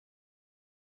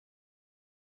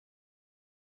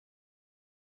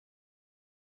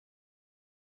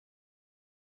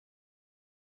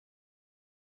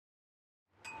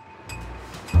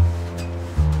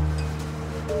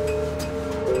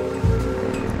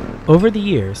Over the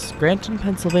years, Scranton,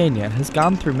 Pennsylvania has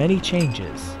gone through many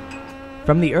changes.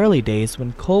 From the early days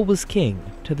when coal was king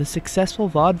to the successful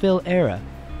vaudeville era,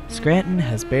 Scranton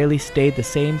has barely stayed the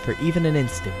same for even an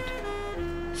instant.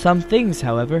 Some things,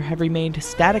 however, have remained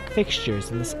static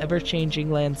fixtures in this ever-changing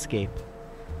landscape.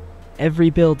 Every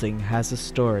building has a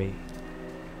story.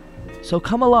 So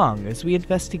come along as we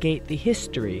investigate the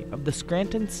history of the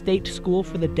Scranton State School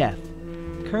for the Deaf,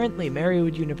 currently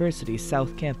Marywood University's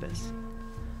South Campus.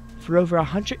 For over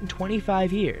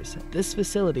 125 years, this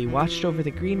facility watched over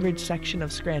the Green Ridge section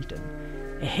of Scranton,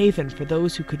 a haven for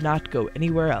those who could not go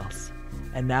anywhere else,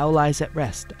 and now lies at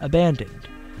rest, abandoned,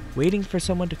 waiting for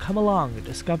someone to come along and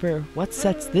discover what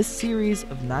sets this series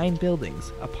of 9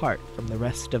 buildings apart from the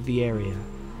rest of the area.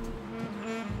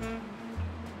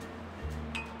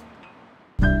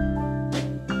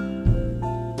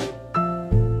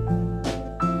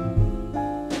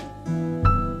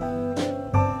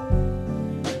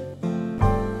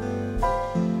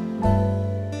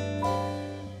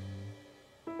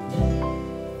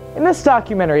 In this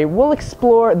documentary, we'll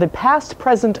explore the past,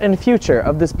 present, and future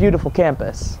of this beautiful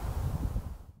campus.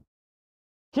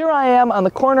 Here I am on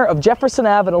the corner of Jefferson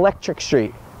Ave and Electric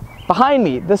Street. Behind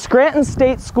me, the Scranton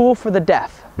State School for the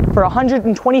Deaf. For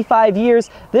 125 years,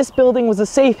 this building was a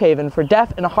safe haven for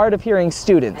deaf and hard-of-hearing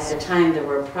students. At the time, there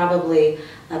were probably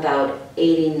about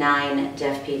 89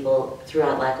 deaf people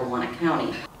throughout Lackawanna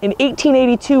County. In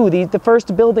 1882, the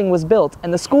first building was built,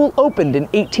 and the school opened in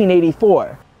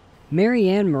 1884. Mary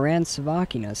Ann Moran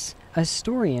Savakinas, a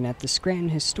historian at the Scranton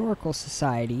Historical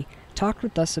Society, talked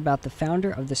with us about the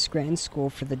founder of the Scranton School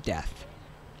for the Deaf.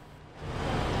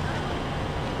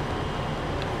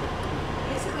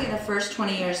 Basically, the first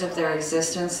 20 years of their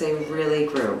existence, they really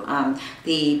grew.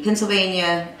 The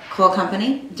Pennsylvania Coal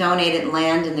Company donated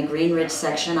land in the Green Ridge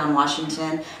section on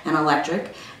Washington and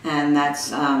Electric, and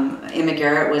that's Emma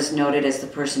Garrett was noted as the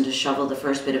person to shovel the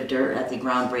first bit of dirt at the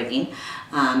groundbreaking.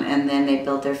 And then they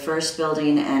built their first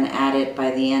building and added,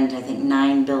 by the end, I think,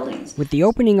 9 buildings. With the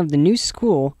opening of the new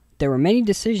school, there were many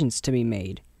decisions to be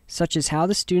made, such as how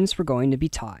the students were going to be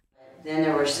taught. Then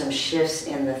there were some shifts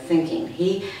in the thinking.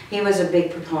 He was a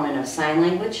big proponent of sign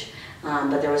language,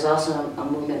 but there was also a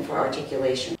movement for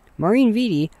articulation. Maureen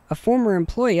Vitti, a former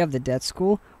employee of the deaf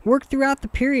school, worked throughout the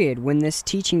period when this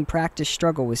teaching practice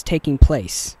struggle was taking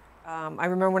place. I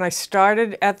remember when I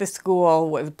started at the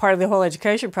school, part of the whole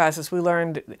education process, we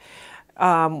learned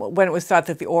when it was thought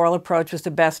that the oral approach was the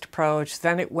best approach.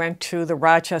 Then it went to the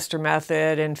Rochester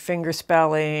method and finger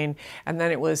spelling, and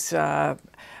then it was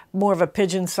more of a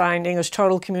pigeon sign English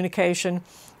total communication.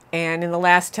 And in the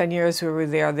last 10 years we were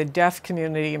there, the deaf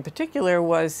community in particular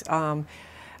was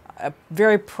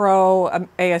very pro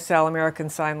ASL, American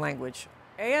Sign Language.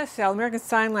 ASL, American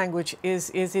Sign Language,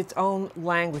 is its own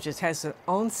language. It has its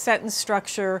own sentence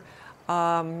structure.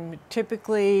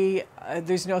 Typically,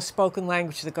 there's no spoken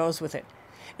language that goes with it.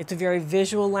 It's a very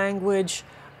visual language,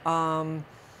 and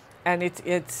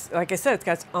it's like I said, it's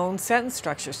got its own sentence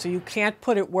structure. So you can't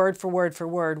put it word for word for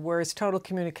word, whereas total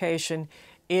communication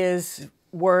is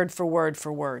word for word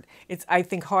for word. It's, I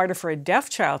think, harder for a deaf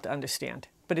child to understand,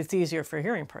 but it's easier for a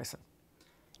hearing person.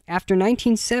 After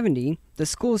 1970, the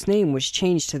school's name was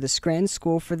changed to the Scranton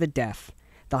School for the Deaf.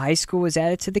 The high school was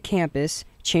added to the campus,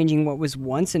 changing what was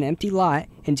once an empty lot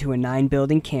into a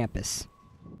 9-building campus.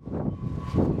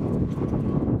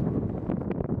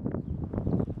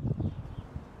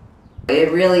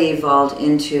 It really evolved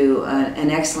into an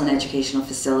excellent educational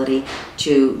facility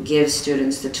to give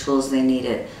students the tools they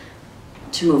needed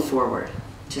to move forward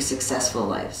to successful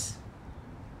lives.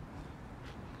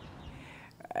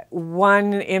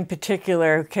 One in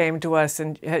particular came to us,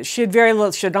 and she had very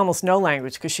little, she had almost no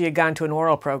language because she had gone to an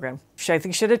oral program. I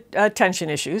think she had attention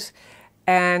issues.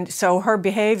 And so her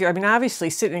behavior, I mean, obviously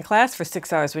sitting in class for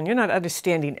 6 hours when you're not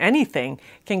understanding anything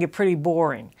can get pretty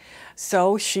boring.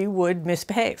 So she would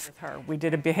misbehave with her. We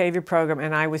did a behavior program,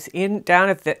 and I was down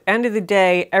at the end of the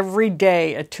day, every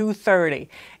day at 2:30.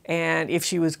 And if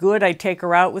she was good, I'd take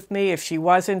her out with me. If she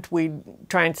wasn't, we'd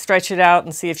try and stretch it out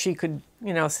and see if she could,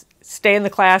 you know, stay in the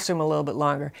classroom a little bit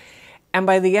longer. And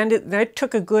by the end, that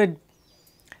took a good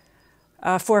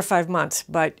 4 or 5 months,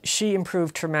 but she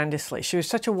improved tremendously. She was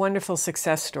such a wonderful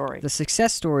success story. The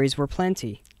success stories were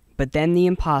plenty, but then the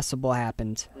impossible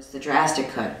happened. It was the drastic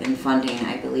cut in funding,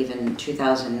 I believe in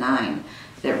 2009,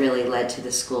 that really led to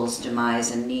the school's demise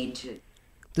and need to...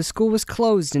 The school was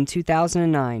closed in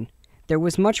 2009. There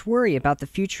was much worry about the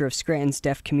future of Scranton's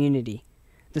deaf community.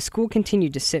 The school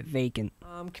continued to sit vacant.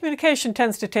 Communication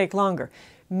tends to take longer.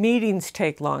 Meetings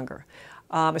take longer.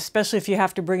 Especially if you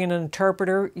have to bring in an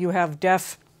interpreter. You have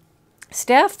deaf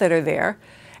staff that are there,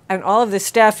 And all of the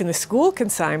staff in the school can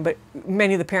sign, but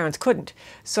many of the parents couldn't.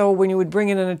 So when you would bring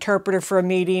in an interpreter for a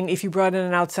meeting, if you brought in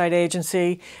an outside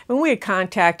agency, and we had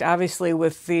contact, obviously,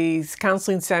 with these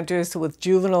counseling centers, with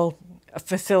juvenile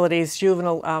facilities,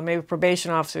 juvenile, maybe probation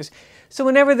officers. So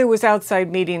whenever there was outside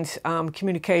meetings,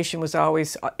 communication was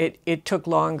always, it took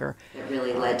longer. It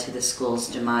really led to the school's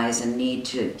demise and need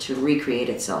to recreate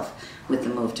itself with the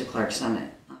move to Clark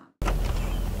Summit.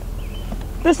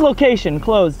 This location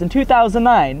closed in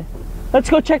 2009. Let's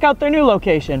go check out their new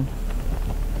location.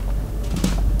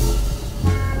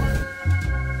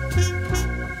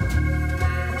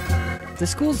 The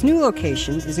school's new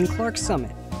location is in Clark Summit.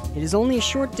 It is only a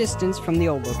short distance from the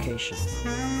old location.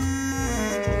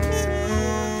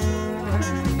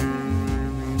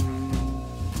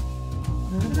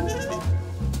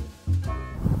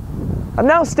 I'm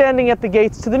now standing at the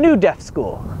gates to the new deaf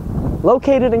school.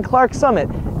 Located in Clark Summit,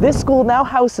 this school now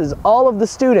houses all of the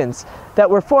students that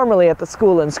were formerly at the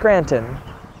school in Scranton.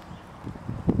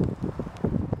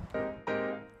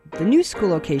 The new school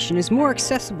location is more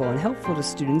accessible and helpful to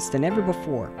students than ever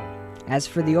before. As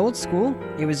for the old school,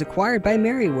 it was acquired by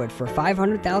Marywood for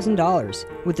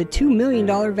 $500,000 with a $2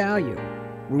 million value.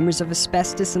 Rumors of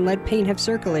asbestos and lead paint have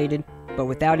circulated, but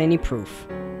without any proof.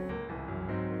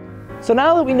 So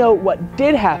now that we know what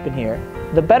did happen here,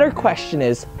 the better question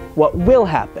is, what will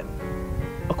happen?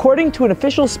 According to an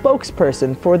official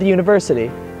spokesperson for the university,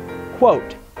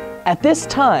 quote, "At this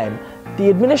time, the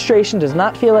administration does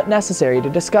not feel it necessary to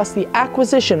discuss the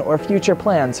acquisition or future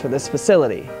plans for this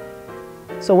facility."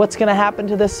 So what's going to happen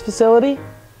to this facility?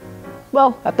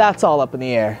 Well, that's all up in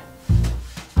the air.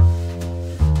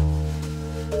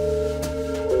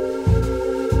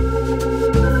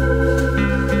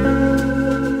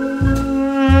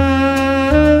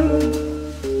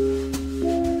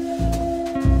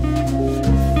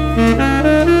 Mm-hmm.